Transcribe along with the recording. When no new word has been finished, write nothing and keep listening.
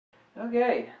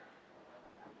Okay.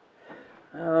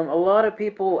 A lot of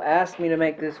people asked me to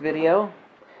make this video,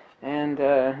 and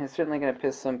it's certainly going to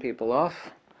piss some people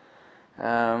off.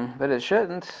 But it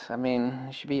shouldn't. I mean,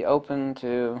 you should be open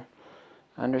to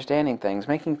understanding things,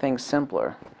 making things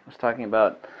simpler. I was talking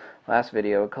about last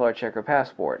video, color checker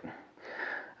passport.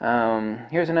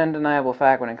 Here's an undeniable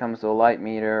fact when it comes to a light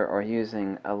meter or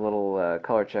using a little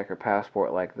color checker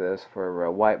passport like this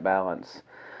for white balance.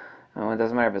 It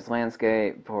doesn't matter if it's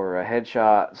landscape or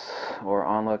headshots or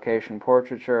on-location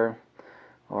portraiture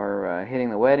or hitting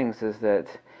the weddings, is that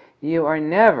you are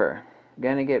never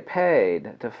going to get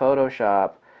paid to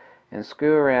Photoshop and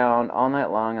screw around all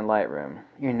night long in Lightroom.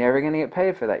 You're never going to get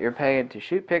paid for that. You're paid to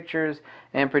shoot pictures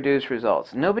and produce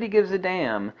results. Nobody gives a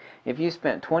damn if you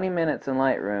spent 20 minutes in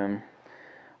Lightroom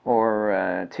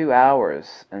or 2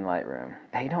 hours in Lightroom.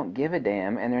 They don't give a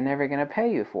damn, and they're never going to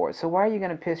pay you for it. So why are you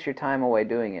going to piss your time away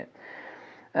doing it?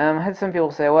 I had some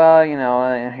people say, well, you're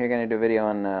going to do a video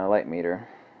on light meter,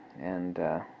 and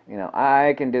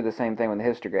I can do the same thing with the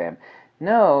histogram.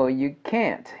 No, you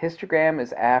can't. Histogram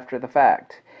is after the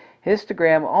fact.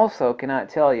 Histogram also cannot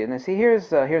tell you. And see,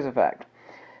 here's a fact.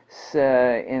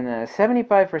 So in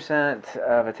 75%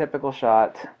 of a typical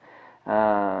shot,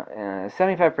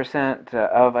 75%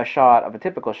 of a shot of a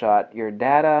typical shot, your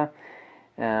data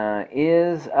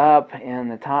is up in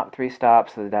the top 3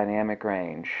 stops of the dynamic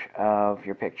range of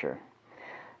your picture.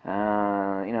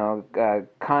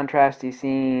 Contrasty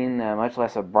scene, much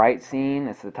less a bright scene,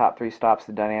 it's the top 3 stops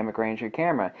of the dynamic range of your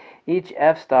camera. Each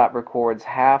f-stop records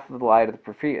half of the light of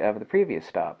the previous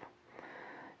stop.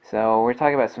 So we're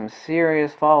talking about some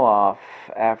serious fall off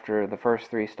after the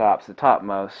first 3 stops, the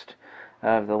topmost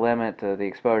of the limit of the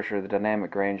exposure of the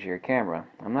dynamic range of your camera.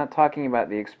 I'm not talking about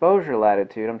the exposure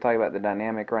latitude, I'm talking about the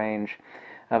dynamic range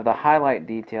of the highlight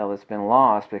detail that's been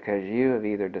lost because you have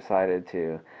either decided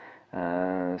to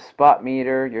spot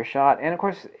meter your shot, and of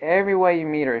course every way you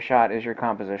meter a shot is your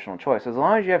compositional choice. As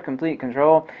long as you have complete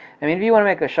control, I mean, if you want to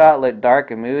make a shot look dark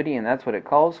and moody and that's what it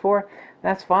calls for,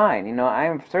 that's fine.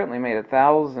 I've certainly made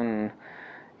 1,000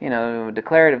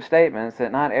 declarative statements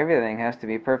that not everything has to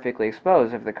be perfectly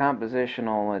exposed. If the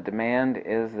compositional demand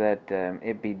is that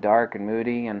it be dark and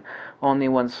moody and only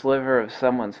one sliver of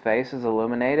someone's face is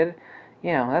illuminated,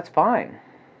 that's fine.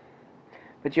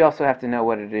 But you also have to know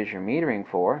what it is you're metering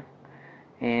for.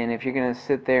 And if you're going to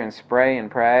sit there and spray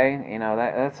and pray,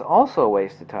 that's also a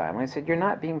waste of time. Like I said, you're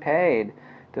not being paid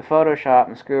to Photoshop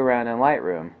and screw around in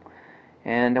Lightroom.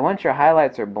 And once your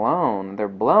highlights are blown, they're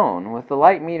blown. With the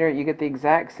light meter, you get the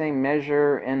exact same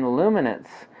measure in luminance.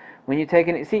 When you take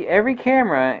it, see, every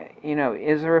camera,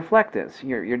 is a reflectance.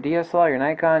 Your DSLR, your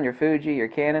Nikon, your Fuji, your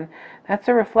Canon, that's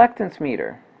a reflectance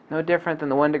meter. No different than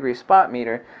the 1-degree spot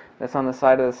meter that's on the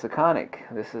side of the Sekonic.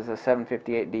 This is a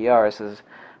 758DR. This is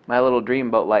my little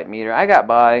Dreamboat light meter. I got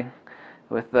by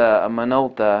with a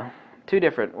Minolta, two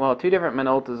different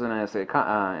Minoltas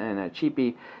and a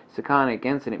cheapy Sekonic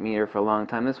incident meter for a long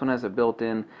time. This one has a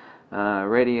built-in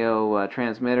radio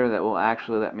transmitter that will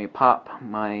actually let me pop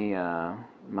my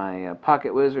my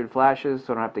Pocket Wizard flashes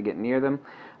so I don't have to get near them.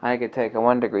 I could take a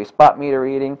 1-degree spot meter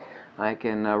reading. I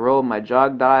can roll my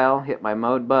jog dial, hit my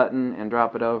mode button, and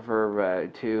drop it over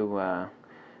to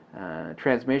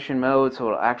transmission mode so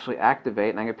it'll actually activate,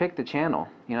 and I can pick the channel.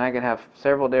 I could have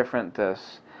several different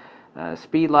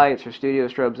speed lights or studio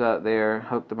strobes out there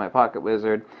hooked to my Pocket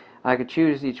Wizard. I could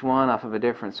choose each one off of a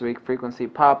different frequency,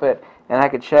 pop it, and I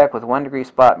could check with 1-degree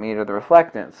spot meter the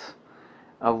reflectance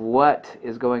of what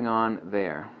is going on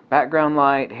there. Background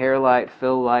light, hair light,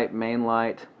 fill light, main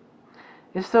light.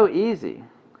 It's so easy.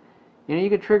 You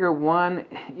could trigger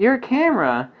your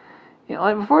camera.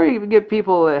 Like before you get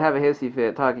people that have a hissy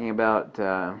fit talking about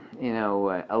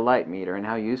a light meter and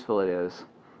how useful it is.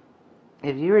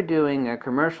 If you are doing a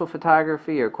commercial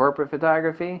photography or corporate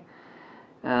photography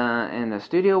and the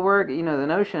studio work, the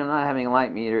notion of not having a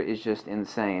light meter is just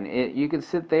insane. You could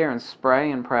sit there and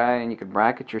spray and pray and you could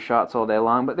bracket your shots all day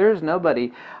long, but there's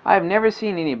nobody, I've never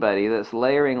seen anybody that's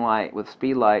layering light with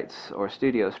speed lights or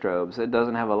studio strobes that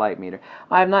doesn't have a light meter.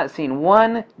 I've not seen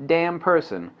one damn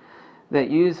person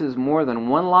that uses more than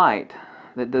one light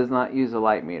that does not use a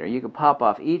light meter. You can pop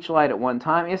off each light at one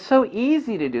time. It's so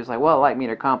easy to do. It's like, well, a light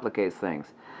meter complicates things.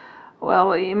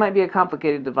 Well, it might be a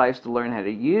complicated device to learn how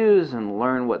to use and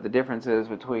learn what the difference is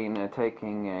between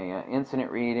taking a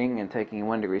incident reading and taking a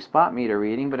 1-degree spot meter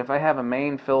reading. But if I have a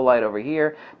main fill light over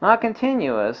here, not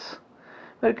continuous,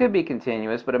 but it could be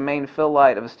continuous, but a main fill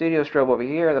light of a studio strobe over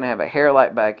here, then I have a hair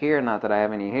light back here, not that I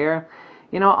have any hair.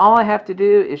 All I have to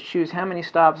do is choose how many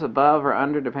stops above or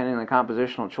under, depending on the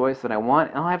compositional choice that I want.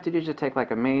 And all I have to do is just take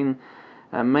like a main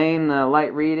main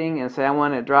light reading and say I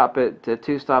want to drop it to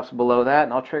 2 stops below that,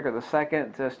 and I'll trigger the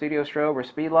second studio strobe or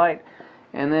speed light.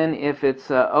 And then if it's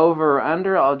over or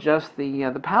under, I'll adjust the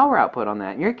power output on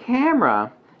that. Your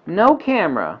camera, no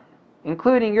camera,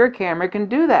 including your camera, can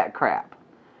do that crap.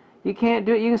 You can't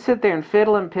do it. You can sit there and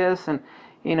fiddle and piss and,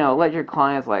 let your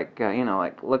clients like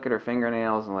look at her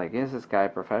fingernails and like, is this guy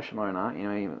professional or not?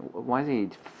 Why is he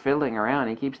fiddling around?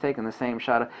 He keeps taking the same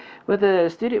shot. With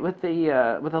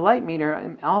the light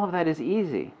meter, all of that is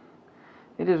easy.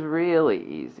 It is really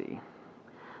easy.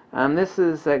 This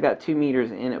is got 2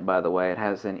 meters in it, by the way. It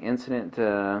has an incident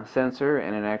sensor,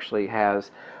 and it actually has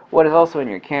what is also in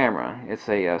your camera. It's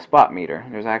a spot meter.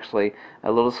 There's actually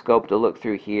a little scope to look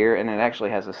through here, and it actually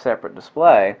has a separate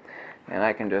display. And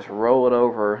I can just roll it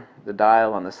over the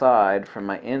dial on the side from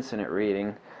my incident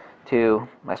reading to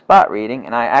my spot reading,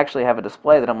 and I actually have a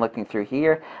display that I'm looking through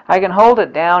here. I can hold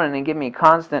it down and it give me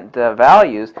constant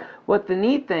values. What the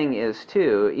neat thing is,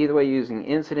 too, either way using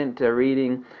incident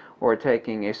reading or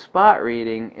taking a spot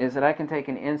reading, is that I can take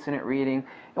an incident reading,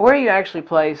 and where you actually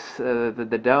place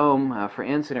the dome for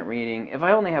incident reading, if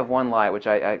I only have one light, which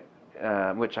I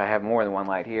have more than one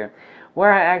light here,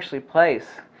 where I actually place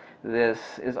this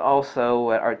is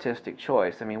also an artistic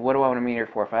choice. I mean, what do I want to meter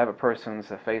for? If I have a person's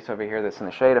face over here that's in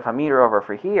the shade, if I meter over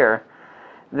for here,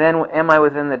 then am I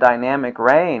within the dynamic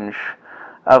range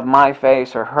of my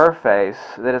face or her face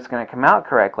that it's going to come out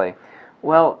correctly?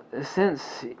 Well,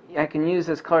 since I can use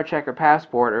this color checker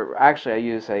passport, or actually I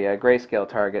use a grayscale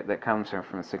target that comes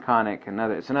from Sekonic.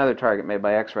 It's another target made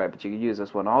by X-Rite, but you can use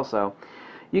this one also.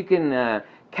 You can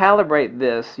calibrate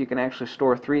this. You can actually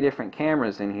store 3 different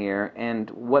cameras in here, and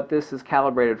what this is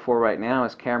calibrated for right now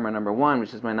is camera number 1,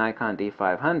 which is my Nikon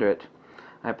D500.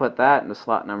 I put that into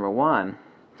slot number 1.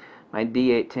 My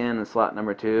D810 in slot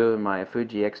number 2, and my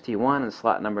Fuji X-T1 in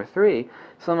slot number 3.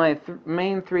 So my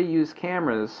main 3 used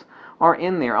cameras are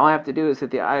in there. All I have to do is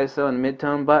hit the ISO and the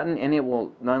midtone button, and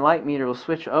my light meter will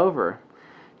switch over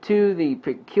to the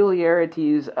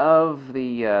peculiarities of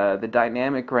the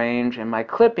dynamic range and my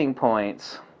clipping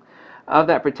points of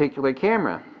that particular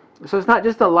camera. So it's not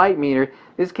just a light meter.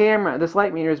 This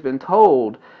light meter has been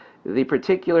told the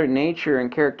particular nature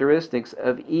and characteristics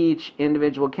of each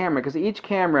individual camera, because each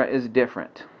camera is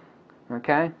different,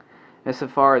 okay? As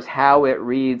far as how it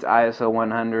reads ISO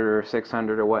 100 or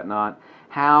 600 or whatnot,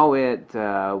 how it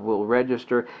will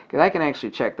register, because I can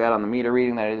actually check that on the meter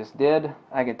reading that I just did.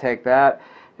 I can take that,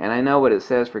 and I know what it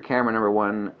says for camera number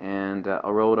 1, and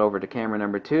I'll roll it over to camera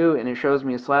number 2, and it shows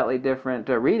me a slightly different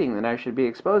reading that I should be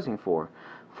exposing for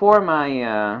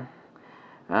my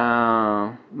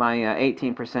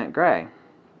 18% gray.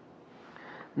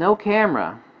 No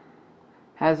camera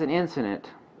has an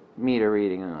incident meter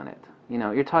reading on it.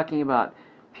 You're talking about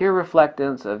pure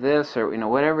reflectance of this, or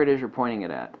whatever it is you're pointing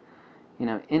it at.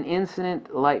 An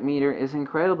incident light meter is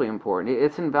incredibly important.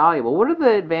 It's invaluable. What are the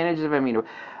advantages of a meter?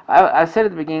 I said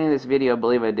at the beginning of this video, I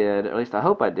believe I did, or at least I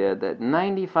hope I did, that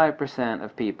 95%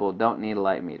 of people don't need a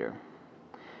light meter.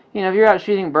 If you're out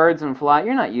shooting birds in flight,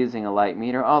 you're not using a light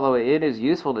meter, although it is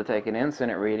useful to take an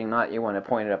incident reading. Not you want to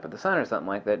point it up at the sun or something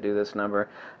like that, do this number.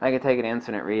 I can take an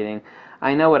incident reading.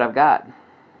 I know what I've got,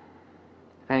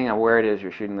 depending on where it is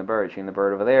you're shooting the bird. Shooting the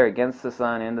bird over there, against the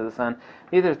sun, into the sun.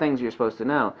 These are things you're supposed to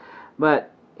know.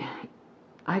 But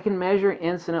I can measure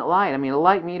incident light. I mean, a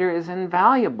light meter is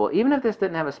invaluable. Even if this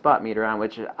didn't have a spot meter on,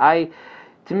 which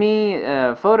to me,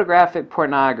 photographic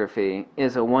pornography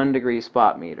is a 1-degree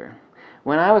spot meter.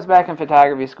 When I was back in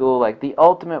photography school, like the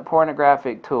ultimate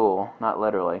pornographic tool, not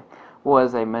literally,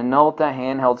 was a Minolta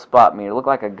handheld spot meter. It looked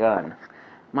like a gun.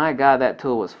 My God, that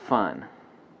tool was fun.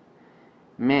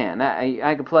 Man,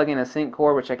 I could plug in a sync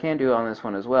cord, which I can do on this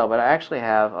one as well, but I actually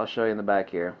have, I'll show you in the back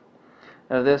here,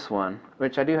 of this one,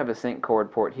 which I do have a sync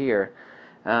cord port here.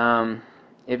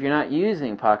 If you're not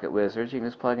using Pocket Wizards, you can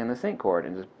just plug in the sync cord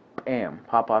and just bam,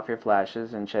 pop off your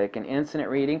flashes and check an incident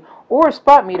reading or a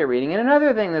spot meter reading. And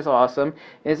another thing that's awesome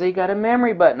is that you got a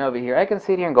memory button over here. I can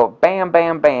sit here and go bam,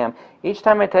 bam, bam. Each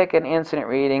time I take an incident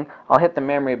reading, I'll hit the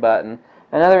memory button,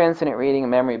 another incident reading, a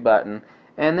memory button,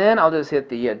 and then I'll just hit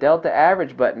the delta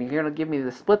average button. You're going to give me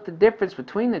split the difference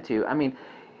between the two. I mean,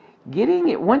 getting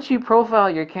it, once you profile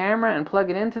your camera and plug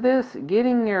it into this,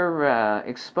 getting your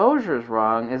exposures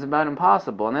wrong is about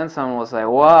impossible. And then someone will say,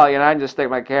 well, I just stick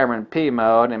my camera in P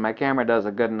mode and my camera does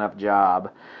a good enough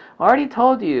job. I already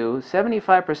told you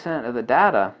 75% of the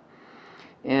data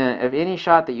of any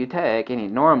shot that you take, any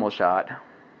normal shot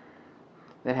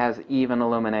that has even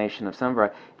illumination of some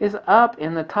variety, is up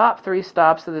in the top 3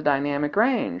 stops of the dynamic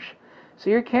range.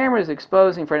 So your camera is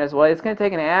exposing for it as well. It's going to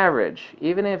take an average,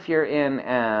 even if you're in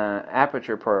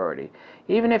aperture priority,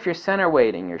 even if you're center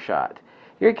weighting your shot.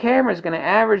 your camera is going to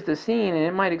average the scene, and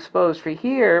it might expose for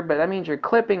here, but that means you're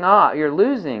clipping off, you're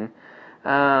losing,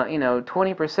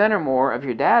 20% or more of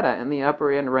your data in the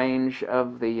upper end range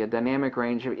of the dynamic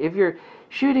range. If you're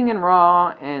shooting in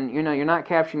RAW and you're not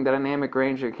capturing the dynamic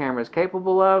range your camera is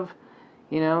capable of,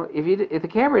 if the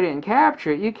camera didn't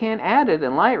capture it, you can't add it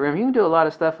in Lightroom. You can do a lot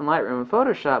of stuff in Lightroom and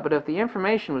Photoshop, but if the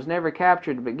information was never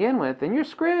captured to begin with, then you're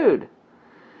screwed.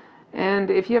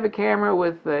 And if you have a camera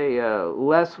with a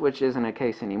less, which isn't a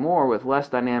case anymore, with less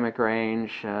dynamic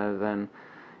range than,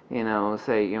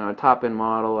 say, a top-end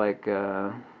model like,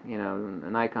 a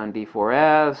Nikon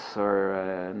D4S or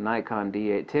a Nikon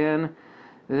D810,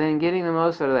 then getting the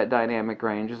most out of that dynamic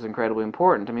range is incredibly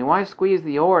important. I mean, why squeeze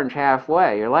the orange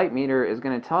halfway? Your light meter is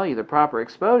going to tell you the proper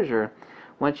exposure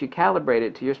once you calibrate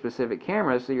it to your specific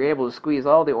camera, so you're able to squeeze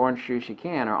all the orange juice you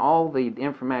can, or all the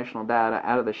informational data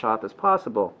out of the shot that's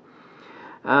possible.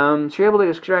 So you're able to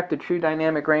extract the true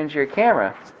dynamic range of your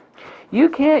camera. You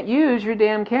can't use your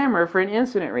damn camera for an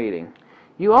incident reading.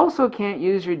 You also can't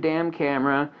use your damn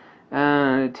camera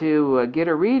to get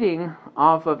a reading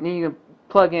off of, you can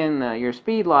plug in your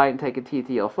speed light and take a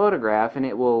TTL photograph, and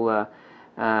it will,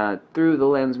 through the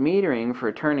lens metering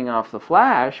for turning off the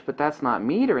flash, but that's not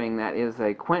metering, that is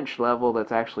a quench level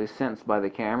that's actually sensed by the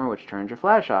camera, which turns your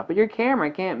flash off. But your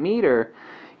camera can't meter,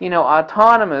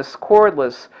 autonomous,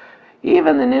 cordless.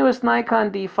 Even the newest Nikon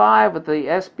D5 with the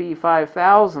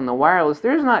SB5000, the wireless,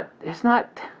 you're not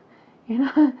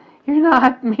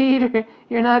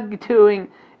doing,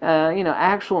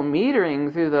 actual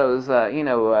metering through those,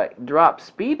 drop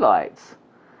speed lights.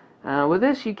 With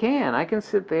this you can. I can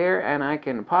sit there and I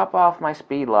can pop off my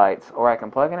speed lights, or I can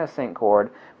plug in a sync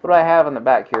cord. What I have in the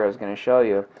back here I was going to show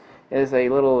you is a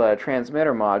little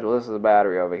transmitter module. This is a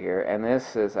battery over here, and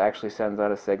this actually sends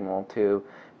out a signal to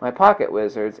my pocket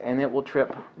wizards, and it will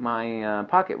trip my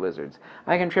pocket wizards.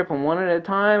 I can trip them one at a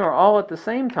time or all at the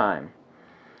same time.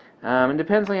 It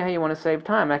depends on how you want to save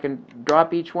time. I can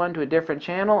drop each one to a different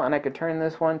channel, and I could turn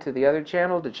this one to the other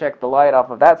channel to check the light off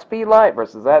of that speed light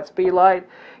versus that speed light.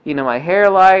 My hair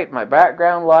light, my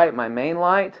background light, my main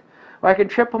light. Or I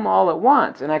could trip them all at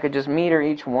once, and I could just meter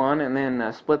each one and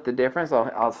then split the difference.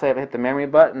 I'll say if I hit the memory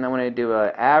button, I want to do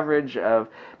an average of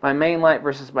my main light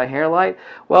versus my hair light.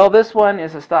 Well, this one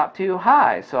is a stop too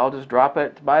high, so I'll just drop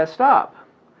it by a stop.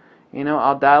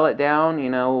 I'll dial it down,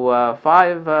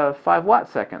 5 watt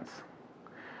seconds.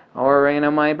 Or,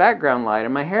 my background light or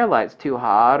my hair light's too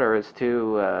hot, or it's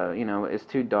too, it's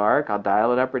too dark. I'll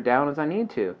dial it up or down as I need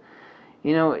to.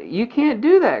 You can't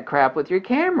do that crap with your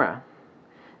camera.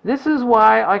 This is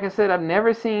why, like I said, I've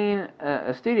never seen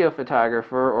a studio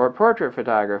photographer or a portrait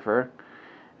photographer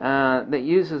that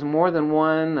uses more than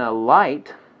one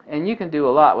light, and you can do a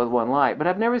lot with one light, but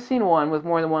I've never seen one with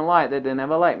more than one light that didn't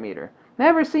have a light meter.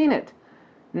 Never seen it.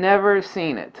 Never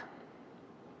seen it.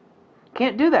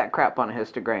 Can't do that crap on a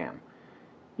histogram.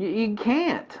 You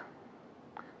can't.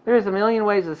 There's a million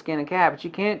ways to skin a cat, but you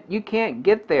can't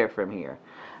get there from here.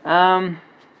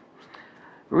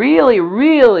 Really,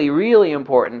 really, really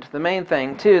important. The main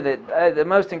thing, too, that the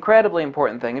most incredibly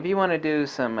important thing, if you want to do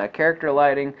some character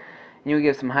lighting, you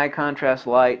give some high contrast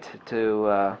light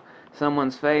to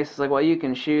someone's face, it's like, well, you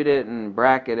can shoot it and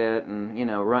bracket it and,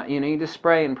 run, you just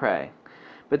spray and pray.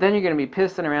 But then you're going to be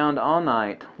pissing around all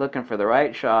night looking for the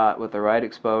right shot with the right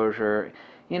exposure.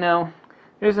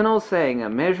 There's an old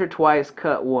saying, measure twice,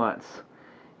 cut once.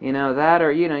 That, or,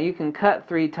 you can cut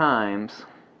 3 times,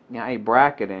 a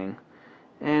bracketing.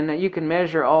 And you can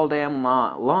measure all damn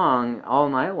long, all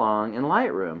night long in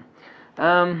Lightroom.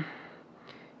 I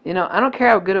don't care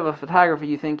how good of a photographer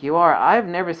you think you are. I've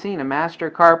never seen a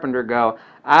master carpenter go,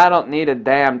 I don't need a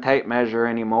damn tape measure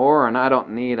anymore, and I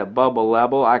don't need a bubble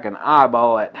level. I can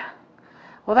eyeball it.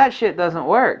 Well, that shit doesn't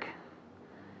work.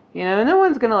 No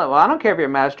one's going to, well, I don't care if you're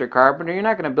a master carpenter. You're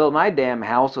not going to build my damn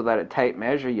house without a tape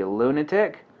measure, you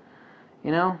lunatic.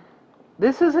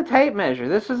 This is a tape measure.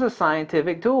 This is a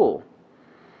scientific tool.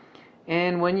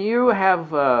 And when you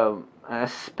have,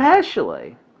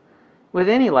 especially with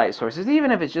any light sources, even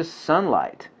if it's just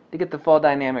sunlight, to get the full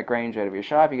dynamic range out of your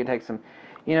shot, you can take some,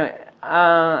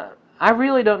 I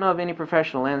really don't know of any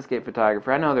professional landscape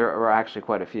photographer. I know there are actually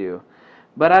quite a few,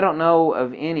 but I don't know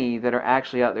of any that are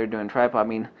actually out there doing tripod. I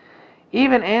mean,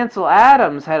 even Ansel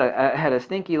Adams had a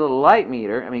stinky little light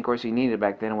meter. I mean, of course, he needed it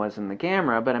back then. It wasn't in the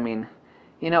camera, but I mean,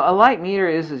 a light meter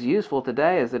is as useful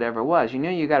today as it ever was.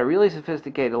 You got a really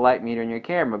sophisticated light meter in your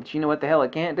camera, but you know what the hell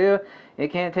it can't do? It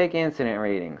can't take incident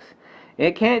readings.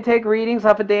 It can't take readings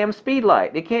off a damn speed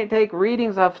light. It can't take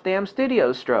readings off a damn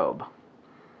studio strobe.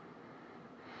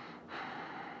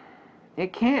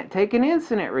 It can't take an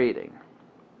incident reading.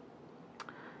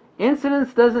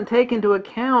 Incidence doesn't take into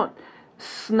account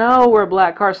snow or a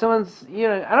black car. Someone's,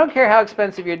 I don't care how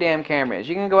expensive your damn camera is.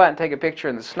 You can go out and take a picture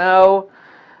in the snow.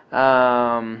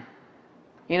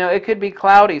 It could be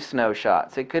cloudy snow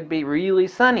shots. It could be really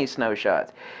sunny snow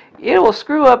shots. It will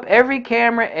screw up every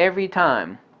camera every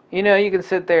time. You can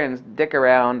sit there and dick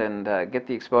around and get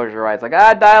the exposure right. It's like,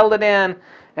 I dialed it in,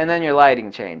 and then your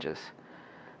lighting changes.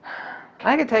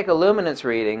 I could take a luminance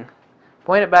reading,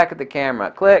 point it back at the camera,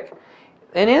 click.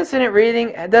 An incident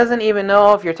reading doesn't even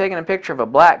know if you're taking a picture of a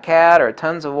black cat or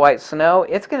tons of white snow.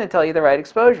 It's going to tell you the right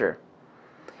exposure.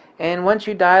 And once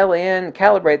you dial in,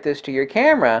 calibrate this to your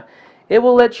camera, it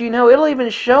will let you know. It'll even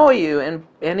show you, and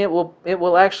it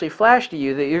will actually flash to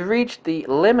you that you've reached the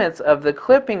limits of the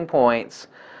clipping points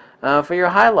for your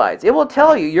highlights. It will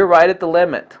tell you you're right at the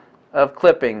limit of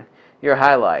clipping your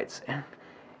highlights.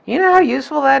 You know how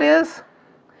useful that is?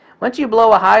 Once you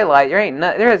blow a highlight,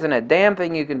 there isn't a damn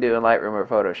thing you can do in Lightroom or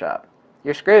Photoshop.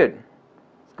 You're screwed.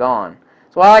 It's gone.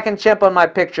 So while I can chimp on my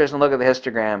pictures and look at the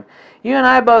histogram, you and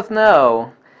I both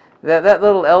know that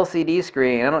little LCD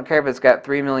screen, I don't care if it's got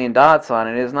 3 million dots on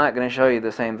it, is not going to show you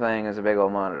the same thing as a big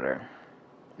old monitor.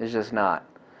 It's just not.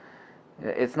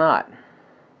 It's not.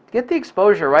 Get the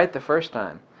exposure right the first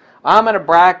time. I'm going to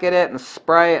bracket it and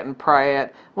spray it and pray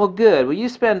it. Well, good. Well, you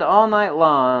spend all night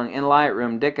long in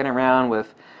Lightroom dicking around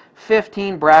with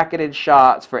 15 bracketed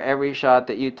shots for every shot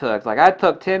that you took. Like, I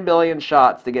took 10 billion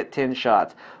shots to get 10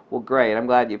 shots. Well, great. I'm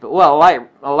glad you put... Well,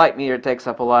 a light meter takes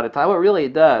up a lot of time. Well, really,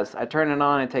 it does. I turn it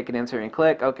on and take an insert and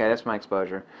click. Okay, that's my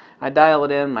exposure. I dial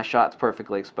it in. My shot's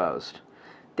perfectly exposed.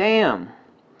 Damn.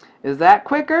 Is that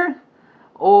quicker?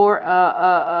 Or,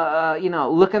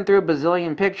 looking through a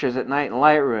bazillion pictures at night in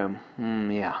Lightroom?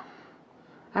 Yeah.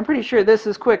 I'm pretty sure this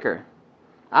is quicker.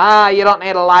 You don't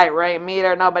need a light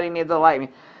meter. Nobody needs a light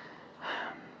meter.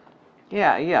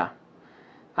 Yeah.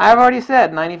 I've already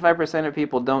said 95% of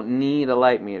people don't need a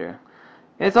light meter.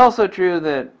 It's also true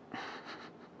that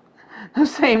the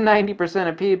same 90%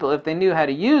 of people, if they knew how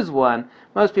to use one,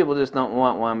 most people just don't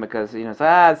want one because, it's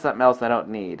something else I don't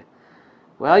need.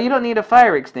 Well, you don't need a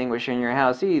fire extinguisher in your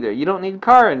house either. You don't need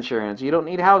car insurance. You don't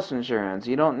need house insurance.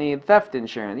 You don't need theft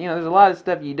insurance. There's a lot of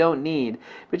stuff you don't need,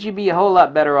 but you'd be a whole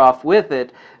lot better off with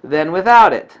it than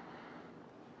without it.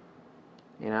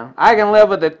 I can live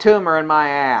with a tumor in my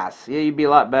ass. Yeah, you'd be a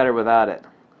lot better without it.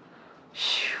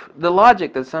 The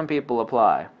logic that some people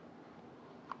apply,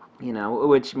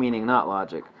 which meaning not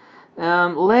logic.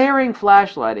 Layering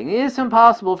flashlighting. It is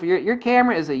impossible for your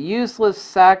camera is a useless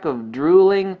sack of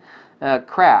drooling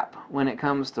crap when it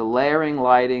comes to layering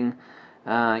lighting.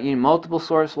 Multiple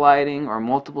source lighting or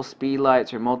multiple speed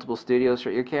lights or multiple studios.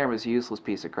 Your camera is a useless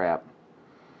piece of crap.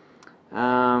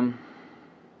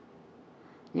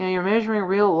 You're measuring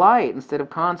real light instead of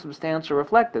consubstantial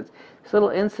reflectance. This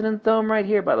little incidence dome right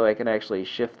here, by the way, I can actually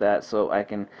shift that so I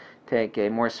can take a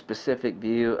more specific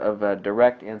view of a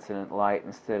direct incident light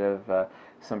instead of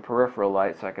some peripheral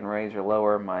light, so I can raise or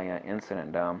lower my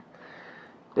incident dome.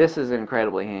 This is an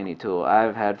incredibly handy tool.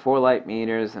 I've had 4 light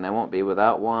meters, and I won't be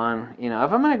without one.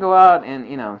 If I'm going to go out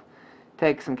and,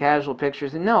 take some casual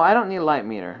pictures, and no, I don't need a light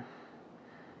meter.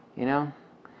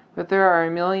 But there are a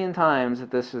million times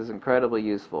that this is incredibly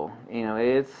useful.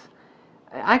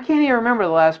 I can't even remember the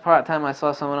last time I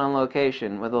saw someone on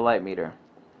location with a light meter.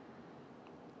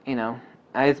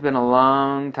 It's been a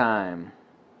long time.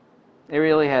 It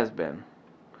really has been.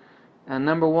 And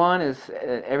number one is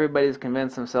everybody's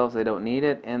convinced themselves they don't need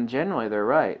it, and generally they're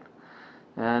right.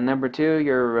 Number two,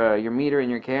 your meter in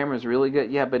your camera is really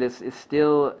good. Yeah, but it's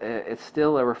still a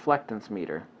reflectance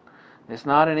meter. It's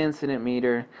not an incident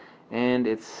meter. And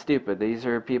it's stupid. These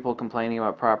are people complaining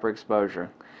about proper exposure.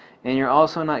 And you're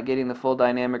also not getting the full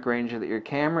dynamic range that your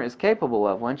camera is capable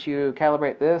of. Once you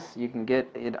calibrate this, you can get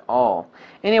it all.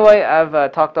 Anyway,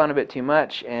 I've talked on a bit too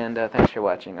much, and thanks for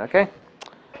watching, okay?